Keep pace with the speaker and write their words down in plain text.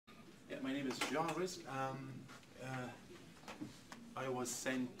My name is Rizk. I was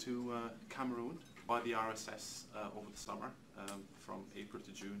sent to Cameroon by the RSS over the summer, from April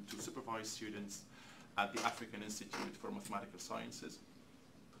to June, to supervise students at the African Institute for Mathematical Sciences.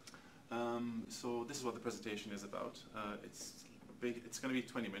 So this is what the presentation is about. It's big. It's going to be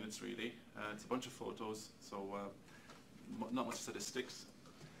 20 minutes really. It's a bunch of photos, so not much statistics.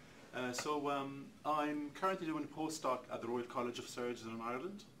 I'm currently doing a postdoc at the Royal College of Surgeons in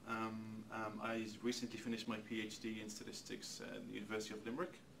Ireland. I recently finished my PhD in statistics at the University of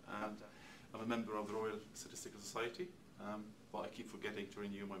Limerick, and I'm a member of the Royal Statistical Society, but I keep forgetting to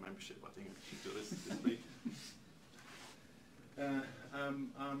renew my membership. I think I should do this week.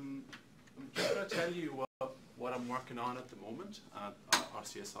 I'm just going to tell you what I'm working on at the moment at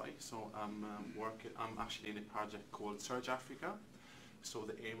RCSI. So I'm actually in a project called Surge Africa. So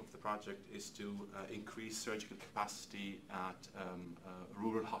the aim of the project is to increase surgical capacity at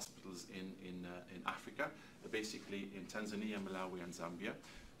rural hospitals in Africa, basically in Tanzania, Malawi and Zambia.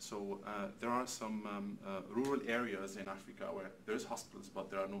 So there are some rural areas in Africa where there's hospitals but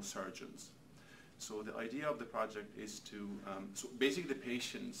there are no surgeons. So the idea of the project is to, so basically the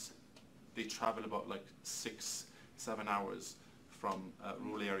patients, they travel about like 6-7 hours from a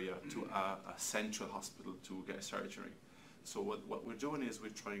rural area to a central hospital to get a surgery. So what we're doing is we're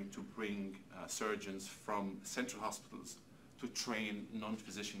trying to bring surgeons from central hospitals to train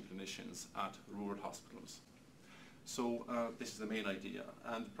non-physician clinicians at rural hospitals. So this is the main idea,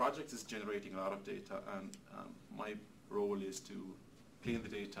 and the project is generating a lot of data, and my role is to clean the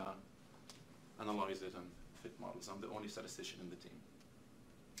data, analyze it, and fit models. I'm the only statistician in the team.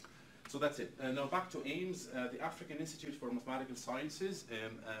 So that's it. Now back to AIMS. The African Institute for Mathematical Sciences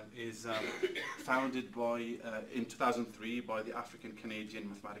is founded by, in 2003 by the African-Canadian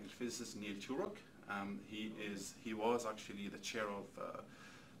mathematical physicist Neil Turok. He was actually the chair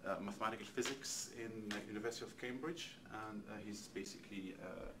of mathematical physics in University of Cambridge, and he's basically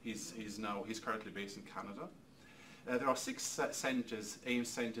he's currently based in Canada. There are 6 centres, AIMS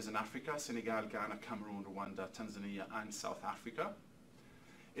centres in Africa: Senegal, Ghana, Cameroon, Rwanda, Tanzania, and South Africa.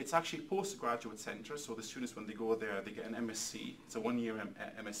 It's actually a postgraduate centre, so the students, when they go there, they get an MSc. It's a 1-year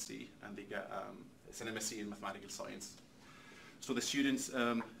MSc, and they get it's an MSc in mathematical science. So the students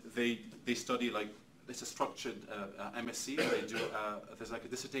they study, like, it's a structured MSc. They do there's like a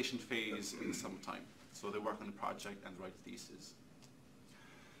dissertation phase in the summertime. So they work on a project and write thesis.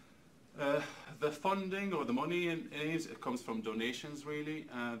 The funding or the money it comes from donations really.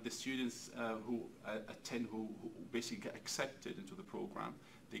 The students who attend, who basically get accepted into the program,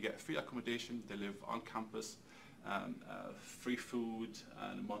 they get free accommodation, they live on campus, free food,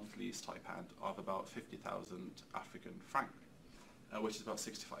 and a monthly stipend of about 50,000 African franc, which is about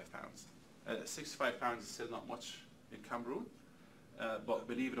 £65. £65 is still not much in Cameroon, but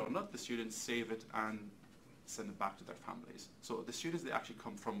believe it or not, the students save it and send it back to their families. So the students, they actually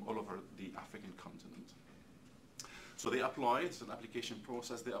come from all over the African continent. So they apply, it's an application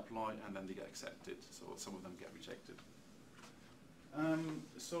process, they apply and then they get accepted. So some of them get rejected.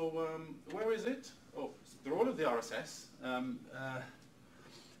 Where is it? Oh, the role of the RSS.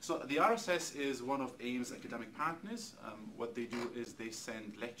 So the RSS is one of AIMS' academic partners. What they do is they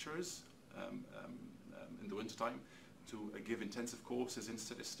send lecturers in the wintertime to give intensive courses in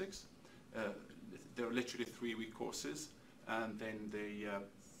statistics. They're literally 3-week courses, and then they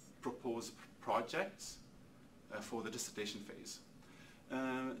propose projects for the dissertation phase.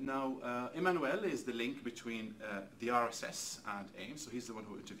 Now, Emmanuel is the link between the RSS and AIMS, so he's the one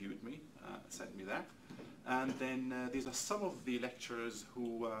who interviewed me, sent me there. And then these are some of the lecturers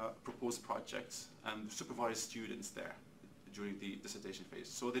who propose projects and supervise students there during the dissertation phase.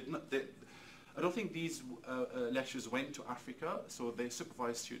 So I don't think these lecturers went to Africa, so they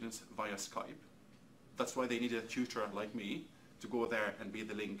supervise students via Skype. That's why they needed a tutor like me to go there and be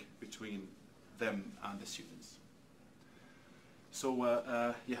the link between them and the students.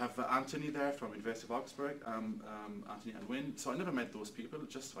 So you have Anthony there from University of Augsburg, Anthony and Wynne. So I never met those people,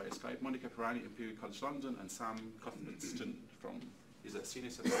 just via Skype. Monica Pirani, Imperial College London, and Sam Cuthbertson he's a senior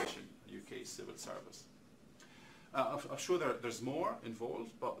statistician, UK Civil Service. I'm sure there's more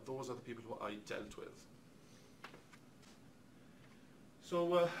involved, but those are the people who I dealt with.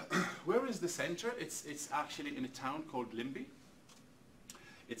 So where is the centre? It's actually in a town called Limbe.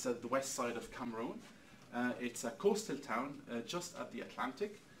 It's at the west side of Cameroon. It's a coastal town just at the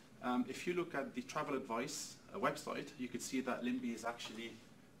Atlantic. If you look at the travel advice website, you can see that Limbe is actually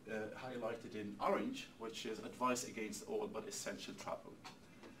highlighted in orange, which is advice against all but essential travel.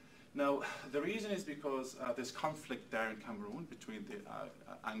 Now, the reason is because there's conflict there in Cameroon between the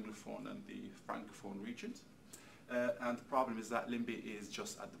Anglophone and the Francophone regions. and the problem is that Limbe is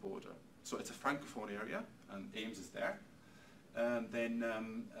just at the border. So it's a francophone area, and AIMS is there. And then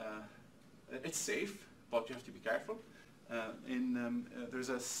it's safe, but you have to be careful. There's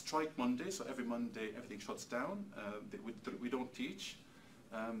a strike Monday, so every Monday everything shuts down. We don't teach.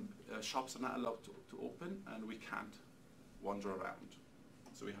 Shops are not allowed to open, and we can't wander around.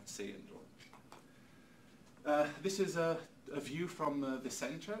 So we have to stay indoor. This is a view from the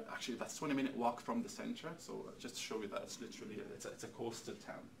centre. Actually, that's a 20-minute walk from the centre. So just to show you that it's literally it's a coastal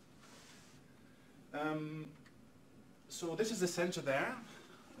town. So this is the centre there.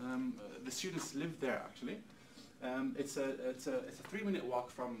 The students live there actually. It's a 3-minute walk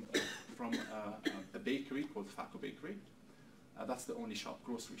from a bakery called Faco Bakery. That's the only shop,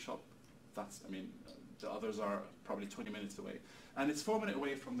 grocery shop. The others are probably 20 minutes away. And it's 4 minutes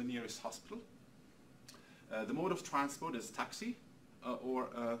away from the nearest hospital. The mode of transport is taxi or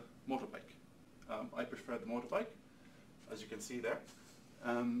motorbike. I prefer the motorbike, as you can see there.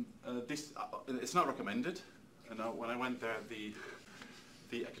 It's not recommended. When I went there,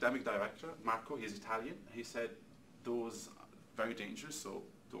 the academic director, Marco, he's Italian, he said those are very dangerous, so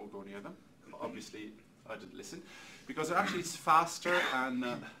don't go near them. Obviously, I didn't listen, because actually it's faster and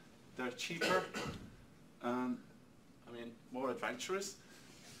they're cheaper, and more adventurous.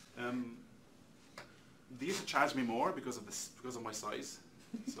 They used to charge me more because of my size.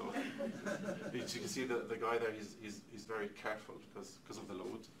 So as you can see, the guy there, he's very careful because of the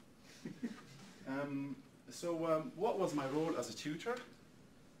load. What was my role as a tutor?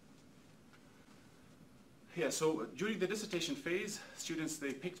 Yeah, so during the dissertation phase, students,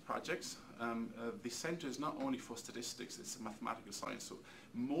 they picked projects. The centre is not only for statistics, it's mathematical science, so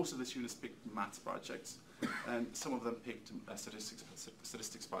most of the students picked maths projects, and some of them picked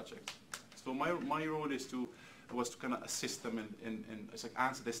statistics projects. So my role was to kind of assist them in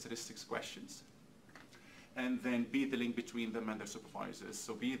answer their statistics questions, and then be the link between them and their supervisors.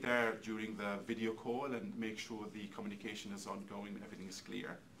 So be there during the video call and make sure the communication is ongoing, everything is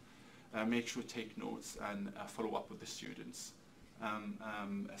clear. Make sure to take notes and follow up with the students.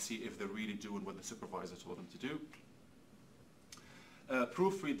 See if they're really doing what the supervisor told them to do.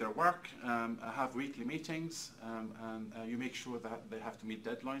 Proofread their work, have weekly meetings, and you make sure that they have to meet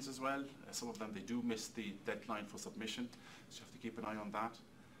deadlines as well. Some of them, they do miss the deadline for submission, so you have to keep an eye on that.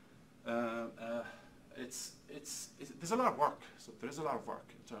 There's a lot of work. So there is a lot of work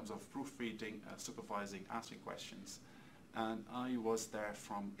in terms of proofreading, supervising, answering questions. And I was there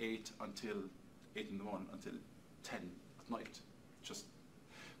from 8 in the morning until 10 at night, just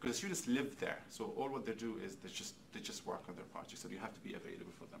because the students live there. So all what they do is they just work on their projects, and you have to be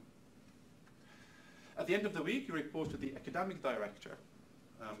available for them. At the end of the week, you report to the academic director,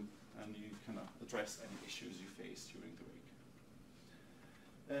 and you kind of address any issues you face during the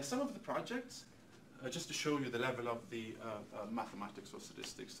week. Some of the projects, just to show you the level of the mathematics or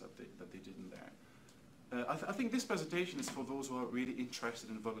statistics that they did in there. I think this presentation is for those who are really interested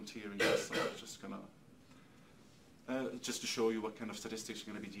in volunteering. So just to show you what kind of statistics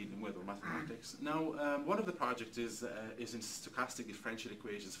you're going to be dealing with, or mathematics. Now, one of the projects is in stochastic differential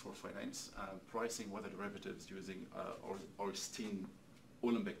equations for finance, pricing weather derivatives using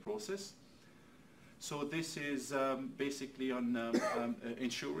Ornstein-Uhlenbeck process. So this is basically on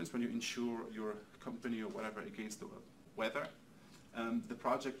insurance, when you insure your company or whatever against the weather. The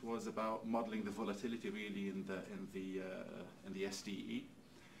project was about modeling the volatility really in the SDE.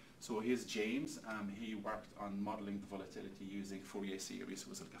 So here's James. He worked on modeling the volatility using Fourier series. It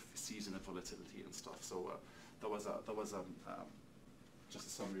was like a seasonal volatility and stuff. So that was just a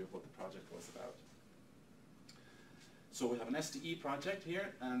summary of what the project was about. So we have an SDE project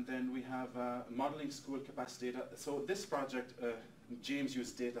here, and then we have modeling school capacity data. So this project, James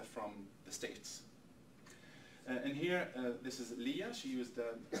used data from the States. And here, this is Leah. She used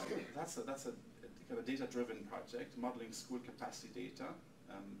that's a kind of data-driven project, modeling school capacity data.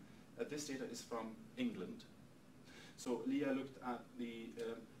 This data is from England. So Leah looked at the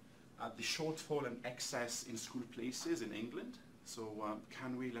shortfall and excess in school places in England. So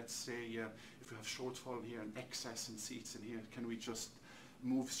can we, let's say, if we have shortfall here and excess in seats in here, can we just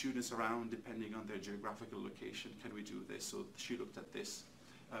move students around depending on their geographical location? Can we do this? So she looked at this.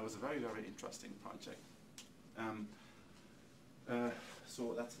 It was a very, very interesting project.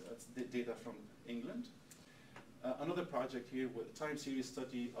 So that's the data from England. Another project here with time series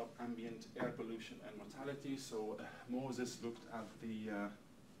study of ambient air pollution and mortality. So Moses looked at the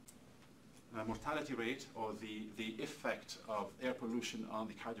mortality rate, or the effect of air pollution on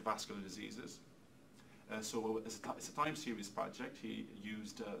the cardiovascular diseases. So it's a time series project. He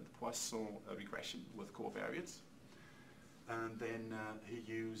used the Poisson regression with covariates. And then he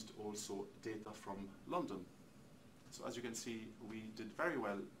used also data from London. So as you can see, we did very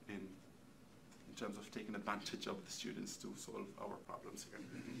well in terms of taking advantage of the students to solve our problems here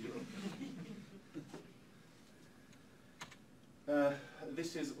in Europe.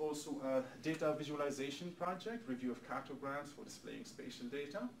 This is also a data visualization project, review of cartograms for displaying spatial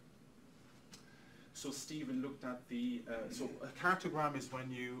data. So Stephen looked at the, so a cartogram is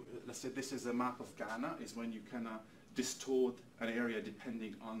when you, let's say this is a map of Ghana, is when you kind of distort an area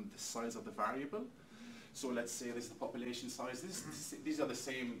depending on the size of the variable. So let's say this is the population size. These are the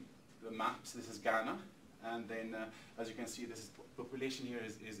same maps. This is Ghana. And then, as you can see, this is population here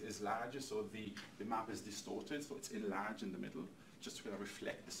is larger, so the map is distorted, so it's enlarged in the middle, just to kind of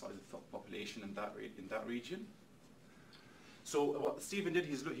reflect the size of the population in that region. So what Stephen did,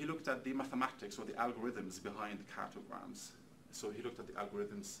 he looked at the mathematics or the algorithms behind the cartograms. So he looked at the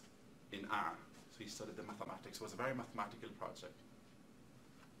algorithms in R. So he studied the mathematics. It was a very mathematical project.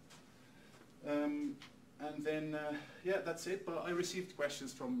 And then, yeah, that's it. But I received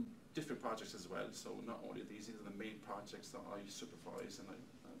questions from different projects as well. So not only these are the main projects that I supervise and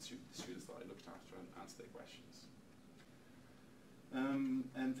the students that I looked after and answer their questions.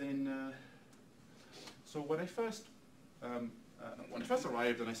 And then, so when I first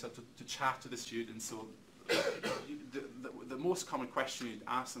arrived and I started to chat to the students, so the most common question you'd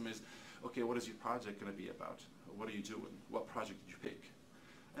ask them is, okay, what is your project going to be about? What are you doing? What project did you pick?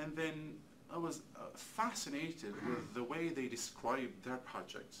 And then I was fascinated with the way they described their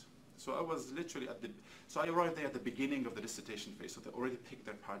project. So I was literally so I arrived there at the beginning of the dissertation phase, so they already picked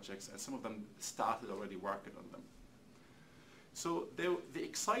their projects and some of them started already working on them. So the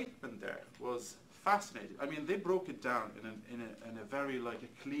excitement there was fascinating. I mean, they broke it down in a very like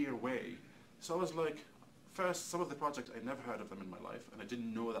a clear way. So I was like, first, some of the projects I never heard of them in my life, and I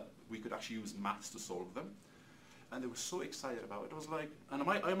didn't know that we could actually use maths to solve them. And they were so excited about it. It was like, and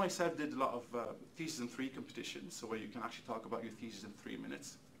I myself did a lot of thesis in 3 competitions, so where you can actually talk about your thesis in 3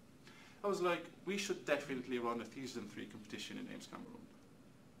 minutes. I was like, we should definitely run a thesis in 3 competition in AIMS-Cameroon.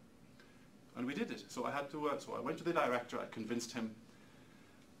 And we did it. So I had to, so I went to the director, I convinced him.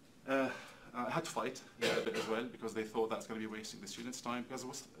 I had to fight a little bit as well, because they thought that's going to be wasting the students' time, because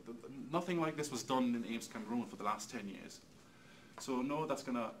nothing like this was done in AIMS-Cameroon for the last 10 years. So no, that's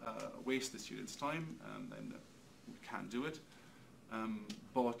going to waste the students' time, and then we can't do it.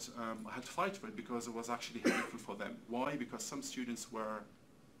 But I had to fight for it because it was actually helpful for them. Why? Because some students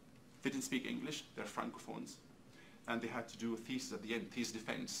they didn't speak English, they're francophones, and they had to do a thesis at the end, thesis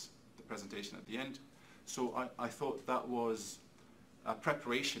defense, the presentation at the end. So I thought that was a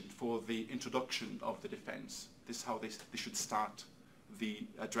preparation for the introduction of the defense. This is how they should start the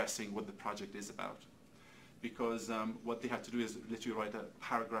addressing what the project is about. Because what they had to do is literally write a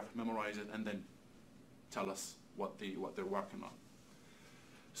paragraph, memorize it, and then tell us what they're working on.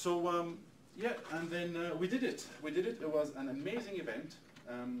 So yeah, and then we did it. It was an amazing event.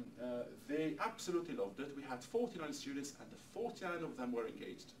 They absolutely loved it. We had 49 students, and the 49 of them were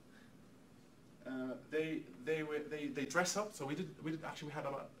engaged. They dress up. So we had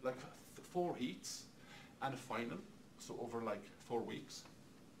about like 4 heats and a final. So over like 4 weeks.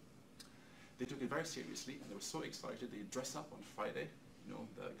 They took it very seriously, and they were so excited. They dress up on Friday, you know,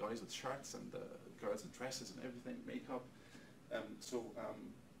 the guys with shirts and the girls with dresses and everything, makeup.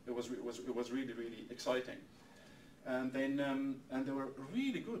 It was really, really exciting. And then and they were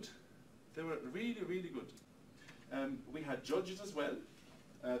really good. They were really, really good. We had judges as well.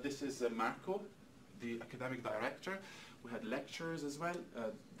 This is Marco, the academic director. We had lecturers as well.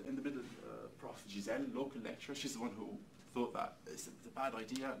 In the middle, Prof. Giselle, local lecturer. She's the one who thought that it's a bad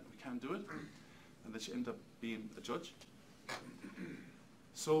idea and we can't do it. And then she ended up being a judge.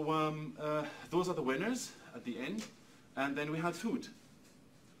 So those are the winners at the end. And then we had food.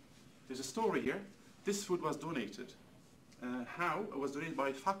 There's a story here. This food was donated. How? It was donated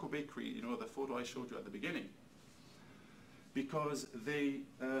by Faco Bakery, you know, the photo I showed you at the beginning. Because they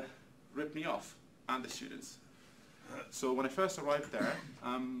ripped me off, and the students. So when I first arrived there,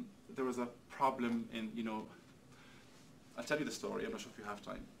 there was a problem in, you know, I'll tell you the story, I'm not sure if you have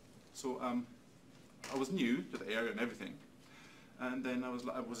time. So I was new to the area and everything. And then I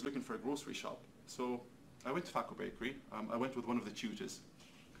was looking for a grocery shop. So I went to Faco Bakery. I went with one of the tutors.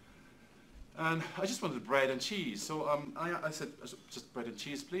 And I just wanted bread and cheese. So I said, just bread and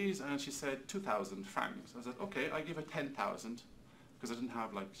cheese, please. And she said, 2,000 francs. I said, okay, I give her 10,000. Because I didn't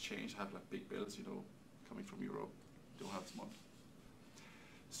have like change, I had like big bills, you know, coming from Europe. Don't have small.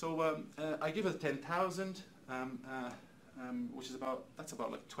 So I give her 10,000, which is that's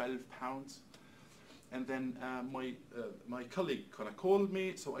about like 12 pounds. And then my colleague kind of called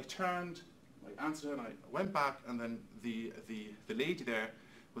me, so I turned, I answered her, and I went back, and then the lady there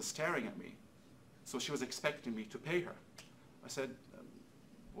was staring at me. So she was expecting me to pay her. I said,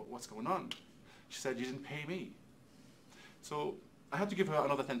 what's going on? She said, you didn't pay me. So I had to give her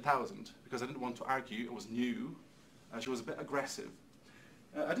another 10,000 because I didn't want to argue. It was new. She was a bit aggressive.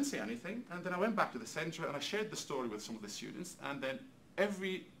 I didn't say anything, and then I went back to the centre and I shared the story with some of the students, and then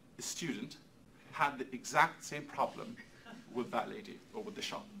every student had the exact same problem with that lady or with the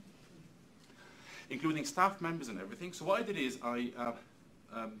shop, including staff members and everything. So what I did is I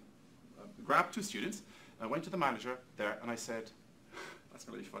grabbed 2 students, I went to the manager there and I said, that's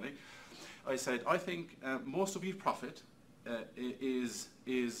going to be funny, I said, I think most of your profit is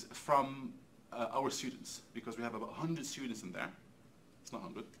from our students, because we have about 100 students in there. It's not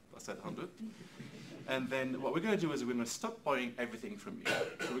 100, I said 100. And then what we're going to do is we're going to stop buying everything from you.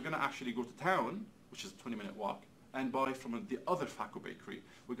 So we're going to actually go to town, which is a 20-minute walk, and buy from the other Faco bakery.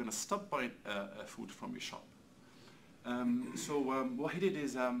 We're going to stop buying food from your shop. So what he did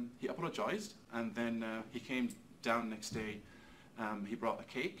is he apologized, and then he came down next day. He brought a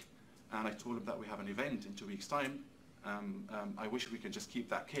cake, and I told him that we have an event in 2 weeks' time. I wish we could just keep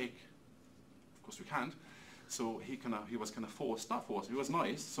that cake. Of course we can't. So he was kind of forced, not forced, he was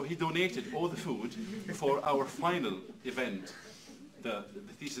nice. So he donated all the food for our final event, the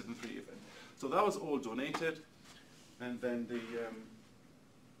Thesis in 3 event. So that was all donated, and then the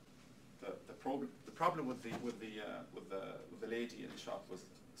problem with the lady in the shop was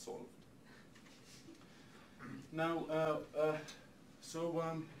solved. Now,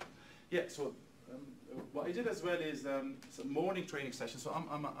 what I did as well is some morning training sessions. So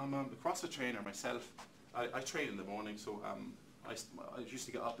I'm a CrossFit trainer myself. I train in the morning, so I used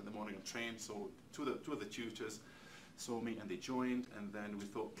to get up in the morning and train. So two of the tutors saw me and they joined, and then we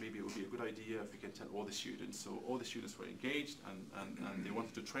thought maybe it would be a good idea if we can tell all the students. So all the students were engaged and they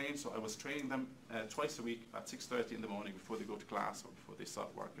wanted to train. So I was training them twice a week at 6:30 in the morning before they go to class or before they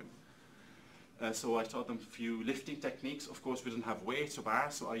start working. So I taught them a few lifting techniques. Of course, we didn't have weights or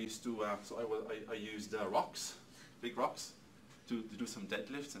bars, so I used to I used rocks, big rocks, to do some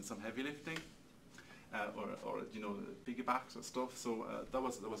deadlifts and some heavy lifting, or piggybacks and stuff. So that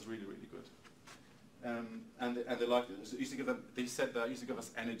was really good. And they liked it. So used to give them. They said that used to give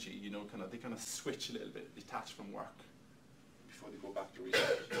us energy. They kind of switch a little bit, detach from work before they go back to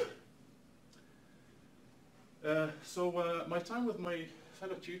research. My time with my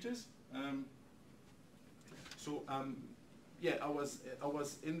fellow tutors. I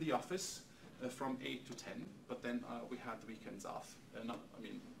was in the office from 8 to 10, but then we had the weekends off.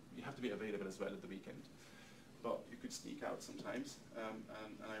 You have to be available as well at the weekend, but you could sneak out sometimes. And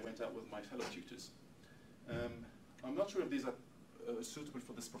I went out with my fellow tutors. I'm not sure if these are suitable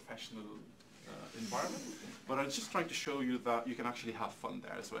for this professional environment, but I'm just trying to show you that you can actually have fun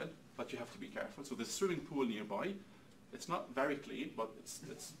there as well, but you have to be careful. So there's a swimming pool nearby. It's not very clean, but it's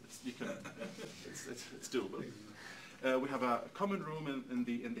doable. We have a common room in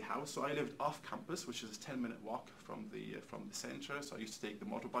the house. So I lived off campus, which is a 10-minute walk from the centre. So I used to take the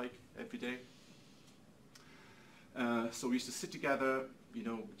motorbike every day. So we used to sit together,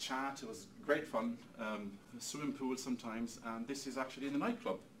 chat. It was great fun. A swimming pool sometimes, and this is actually in a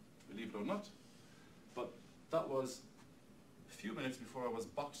nightclub, believe it or not. But that was a few minutes before I was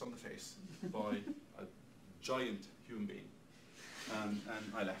boxed on the face by a giant human being, and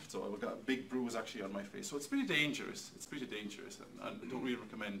I left. So I got a big bruise actually on my face. So it's pretty dangerous. It's pretty dangerous, and I don't really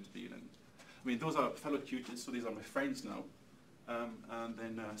recommend being in. Those are fellow tutors, so these are my friends now, and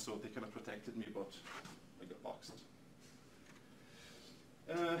then so they kind of protected me, but I got boxed.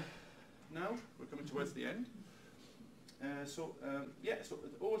 Now we're coming towards the end. So it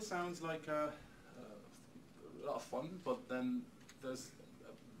all sounds like a lot of fun, but then there's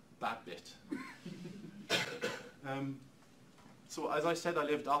a bad bit. So as I said, I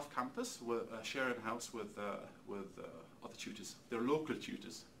lived off campus, sharing a house with other tutors. They're local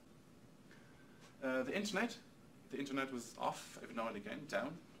tutors. The internet was off every now and again,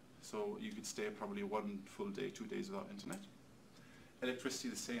 down. So you could stay probably 1 full day, 2 days without internet. Electricity,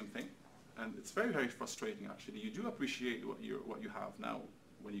 the same thing. And it's very, very frustrating actually. You do appreciate what you have now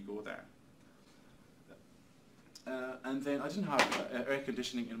when you go there. And then I didn't have air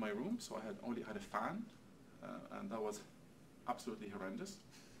conditioning in my room, so I only had a fan, and that was absolutely horrendous.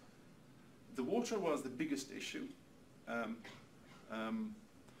 The water was the biggest issue. Okay,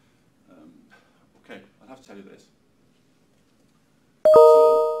 I'll have to tell you this.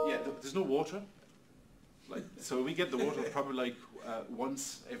 So yeah, there's no water. So we get the water probably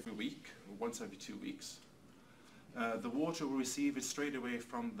once every week, or once every 2 weeks. The water we receive is straight away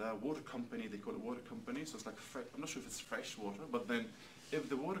from the water company. They call it water company, so it's like I'm not sure if it's fresh water, but then if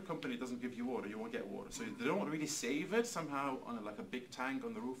the water company doesn't give you water, you won't get water. So they don't really save it somehow on a big tank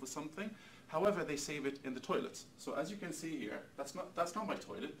on the roof or something. However, they save it in the toilets. So as you can see here, that's not my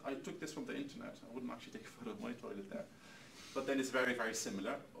toilet. I took this from the internet. I wouldn't actually take a photo of my toilet there. But then it's very, very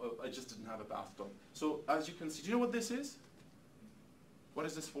similar. I just didn't have a bathtub. So as you can see, do you know what this is? What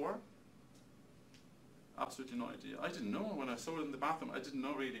is this for? Absolutely no idea. I didn't know when I saw it in the bathroom. I didn't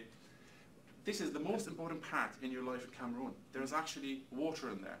know really. This is the most important part in your life in Cameroon. There's actually water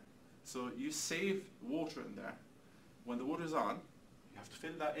in there. So you save water in there. When the water is on, you have to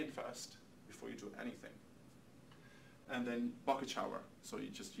fill that in first before you do anything. And then bucket shower. So you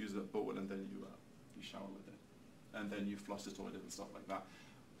just use a bowl and then you shower with it. And then you flush the toilet and stuff like that.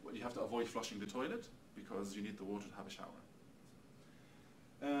 Well, you have to avoid flushing the toilet because you need the water to have a shower.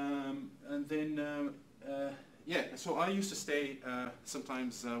 And then, yeah, so I used to stay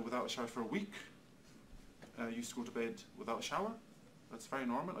sometimes without a shower for a week. I used to go to bed without a shower. That's very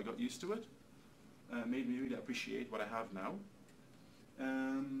normal. I got used to it. Made me really appreciate what I have now.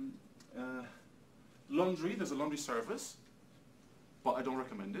 Laundry, there's a laundry service, but I don't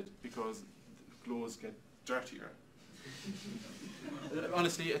recommend it because the clothes get dirtier.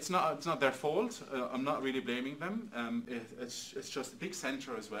 Honestly, it's not their fault. I'm not really blaming them. It's just a big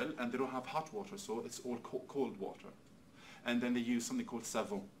centre as well, and they don't have hot water, so it's all cold water. And then they use something called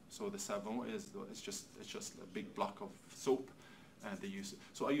savon. So the savon it's just a big block of soap, and they use it.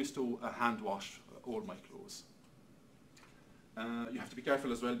 So I used to hand wash all my clothes. You have to be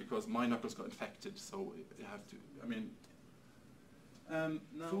careful as well because my knuckles got infected, so you have to. I mean,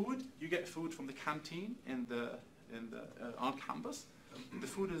 food. You get food from the canteen on campus. The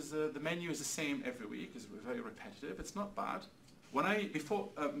food is the menu is the same every week. It's very repetitive. It's not bad. When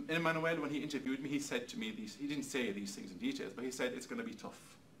Emmanuel, when he interviewed me, he said to me these. He didn't say these things in details, but he said it's going to be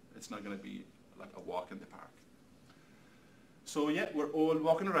tough. It's not going to be like a walk in the park. So yeah, we're all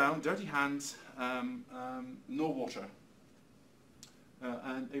walking around, dirty hands, no water,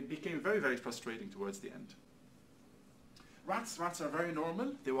 and it became very, very frustrating towards the end. Rats are very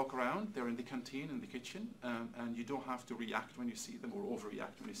normal. They walk around. They're in the canteen, in the kitchen, and you don't have to react when you see them or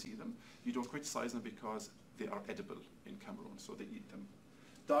overreact when you see them. You don't criticize them because they are edible in Cameroon, so they eat them.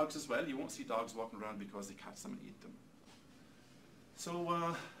 Dogs as well. You won't see dogs walking around because they catch them and eat them.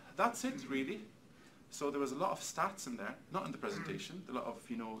 So that's it, really. So there was a lot of stats in there, not in the presentation, a lot of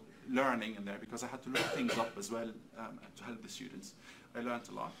learning in there because I had to look things up as well to help the students. I learned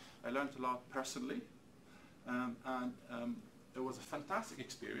a lot. I learned a lot personally. And it was a fantastic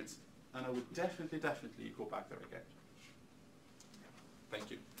experience, and I would definitely go back there again.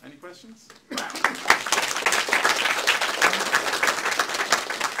 Thank you. Any questions?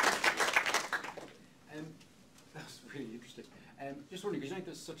 That's really interesting. Just wondering, because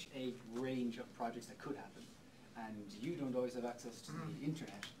there's such a range of projects that could happen, and you don't always have access to the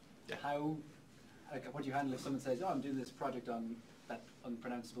internet. Yeah. What do you handle if someone says, "Oh, I'm doing this project on that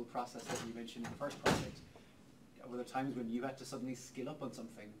unpronounceable process that you mentioned in the first project"? Were there times when you had to suddenly skill up on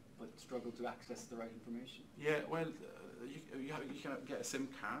something but struggle to access the right information? Yeah, well, you can get a SIM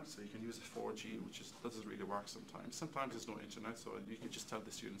card, so you can use a 4G, which doesn't really work sometimes. Sometimes there's no internet, so you can just tell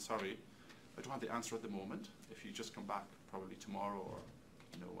the student, sorry, I don't have the answer at the moment. If you just come back probably tomorrow or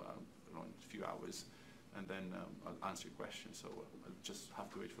around a few hours, and then I'll answer your question. So I'll just have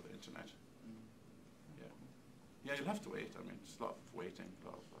to wait for the internet. Yeah, you'll have to wait. I mean, it's a lot of waiting.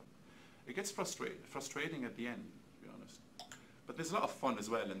 It gets frustrating at the end, to be honest. But there's a lot of fun as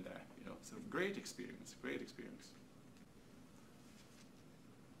well in there. It's a great experience. Great experience.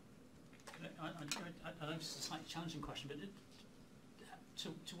 I know this is a slightly challenging question, but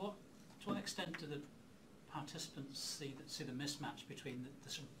to what extent do the participants see the mismatch between the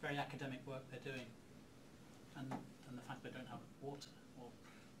sort of very academic work they're doing and the fact they don't have water or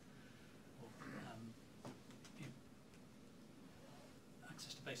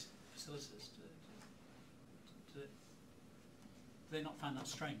access to basic facilities? Do they not find that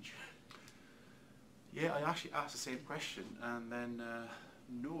strange? Yeah, I actually asked the same question, and then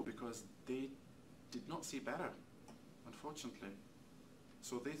no, because they did not see better, unfortunately.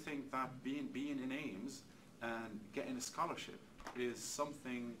 So they think that being in AIMS and getting a scholarship is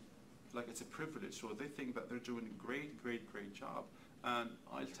something like it's a privilege. So they think that they're doing a great job. And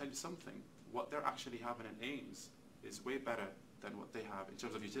I'll tell you something, what they're actually having in AIMS is way better than what they have in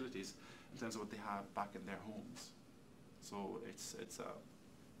terms of utilities, in terms of what they have back in their homes. So it's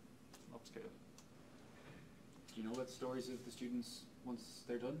upscale. Do you know what stories of the students once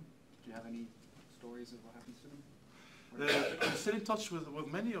they're done? Do you have any stories of what happens to them? I'm still in touch with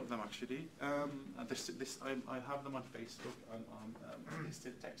many of them actually. I have them on Facebook, and they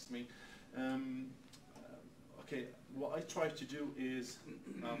still text me. Okay, what I try to do is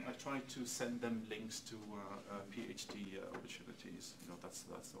I try to send them links to PhD opportunities. You know, that's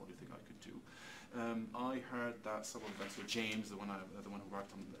the only thing I could do. I heard that some of them. So James, the one who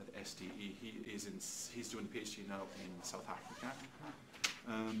worked on at SDE, he's doing a PhD now in South Africa.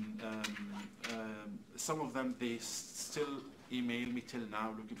 Some of them, they still email me till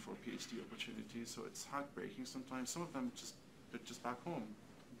now looking for PhD opportunities. So it's heartbreaking sometimes. Some of them they're just back home,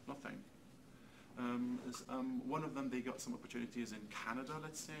 nothing. One of them, they got some opportunities in Canada,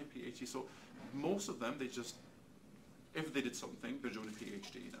 let's say, PhD. So most of them, they just, if they did something, they're doing a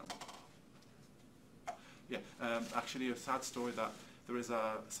PhD now. Yeah, actually a sad story that there is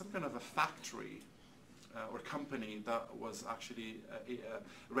some kind of a factory or company that was actually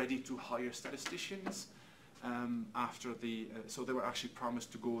ready to hire statisticians after so they were actually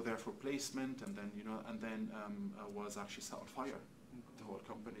promised to go there for placement, and then was actually set on fire. The whole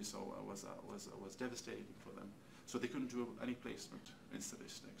company, so it was devastating for them. So they couldn't do any placement in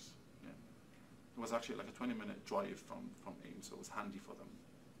statistics. Yeah. It was actually like a 20-minute drive from AIMS, so it was handy for them.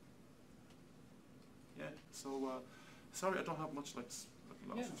 Yeah. So sorry, I don't have much lots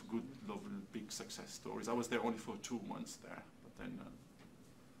of good, lovely, big success stories. I was there only for 2 months there, but then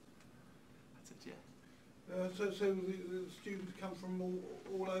that's it. Yeah. So the students come from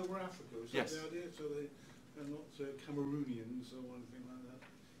all over Africa. Is that the idea? So they're not Cameroonians or anything like that.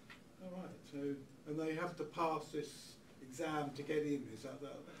 All right. So and they have to pass this exam to get in. Is that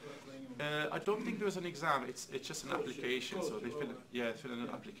thing? I don't think there's an exam. It's just an application. So they fill in an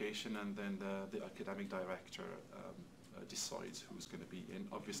application, and then the academic director decides who's going to be in.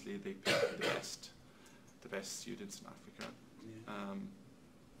 Obviously, they pick the best students in Africa.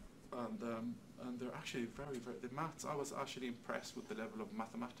 Yeah. And they're actually very, the maths, I was actually impressed with the level of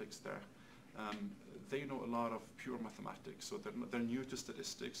mathematics there. They know a lot of pure mathematics, so they're new to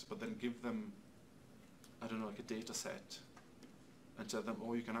statistics, but then give them, I don't know, like a data set, and tell them,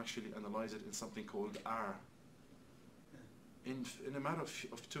 oh, you can actually analyze it in something called R. In a matter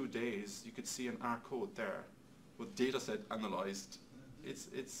of 2 days, you could see an R code there with data set analyzed.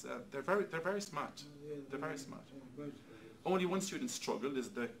 They're very smart. They're very smart. Only one student struggled, is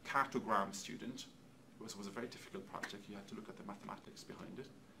the cartogram student. It was a very difficult project. You had to look at the mathematics behind it.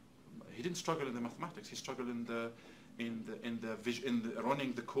 He didn't struggle in the mathematics. He struggled in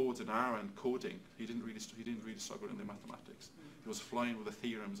running the codes in R and coding. He didn't really struggle in the mathematics. He was flying with the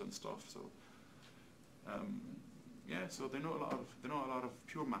theorems and stuff. So yeah, so they know a lot of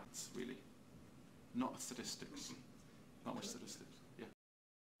pure maths, really, not statistics, not much statistics. Yeah.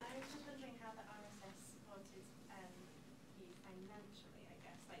 I was just wondering how the RSS supported you financially, I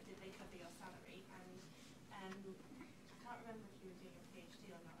guess. Like, did they cover your salary? And I can't remember if you were doing your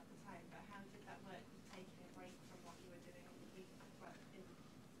PhD or not at the time, but how did that work with taking a break from what you were doing on the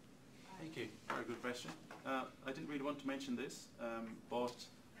Thank you. Very good question. I didn't really want to mention this, but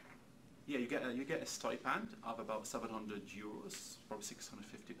yeah, you get a stipend of about €700, probably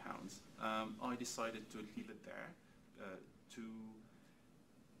 £650. I decided to leave it there to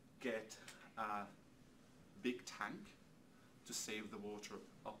get a big tank to save the water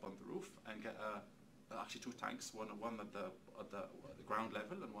up on the roof, and get actually 2 tanks, one at the ground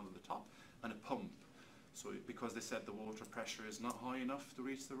level and one at the top, and a pump. So because they said the water pressure is not high enough to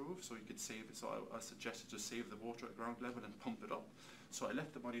reach the roof, so you could save it. So I suggested to save the water at ground level and pump it up. So I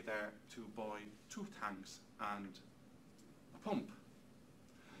left the money there to buy 2 tanks and a pump.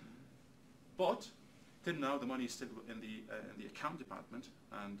 But till now, the money is still in the account department,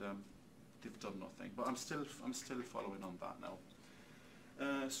 and they've done nothing. But I'm still following on that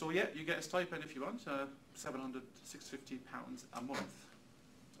now. So yeah, you get a stipend if you want, £700, £650 a month,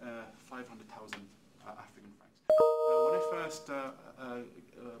 500,000 African francs. When I first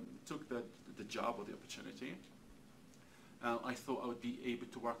took the job or the opportunity, I thought I would be able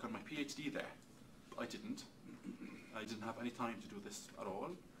to work on my PhD there, but I didn't. I didn't have any time to do this at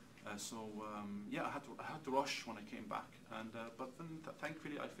all. So yeah, I had to rush when I came back, and but then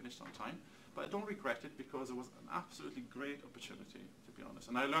thankfully I finished on time. But I don't regret it, because it was an absolutely great opportunity, to be honest.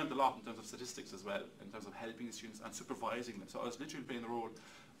 And I learned a lot in terms of statistics as well, in terms of helping the students and supervising them. So I was literally playing the role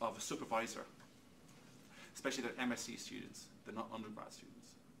of a supervisor, especially the MSc students, they're not undergrad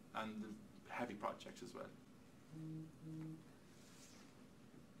students, and the heavy projects as well.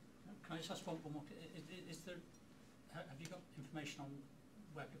 Can I just ask one more? Have you got information on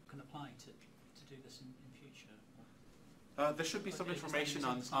where people can apply to do this in future? There should be some information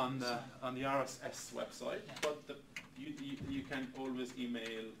on the RSS website, yeah. But you can always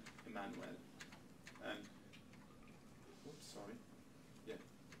email Emmanuel. And oops, sorry. Yeah,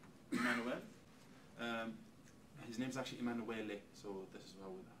 Emmanuel. His name's actually Emanuele, so this is how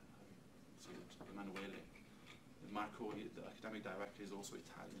we say it, Emanuele. Marco, the academic director, is also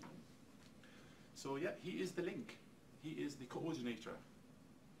Italian. So yeah, he is the link. He is the coordinator,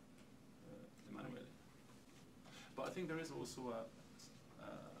 Emmanuel. But I think there is also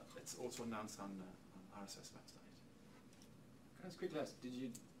it's also announced on RSS website. Can I ask quickly, did you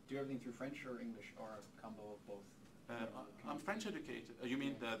do everything through French or English, or a combo of both? I'm French educated. You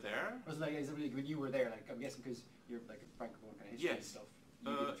mean there? Was it like, is it really, when you were there, like, I'm guessing because you're like a francophone kind of history and Yes. stuff,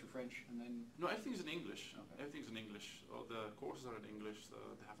 you did it through French and then... No, everything's in English. Okay. Everything's in English. All the courses are in English.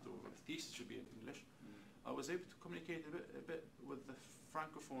 They have to. The thesis should be in English. I was able to communicate a bit with the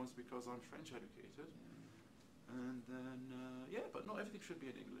francophones because I'm French educated, and then yeah, but no, everything should be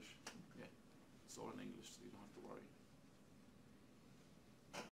in English. Yeah, it's all in English, so you don't have to worry.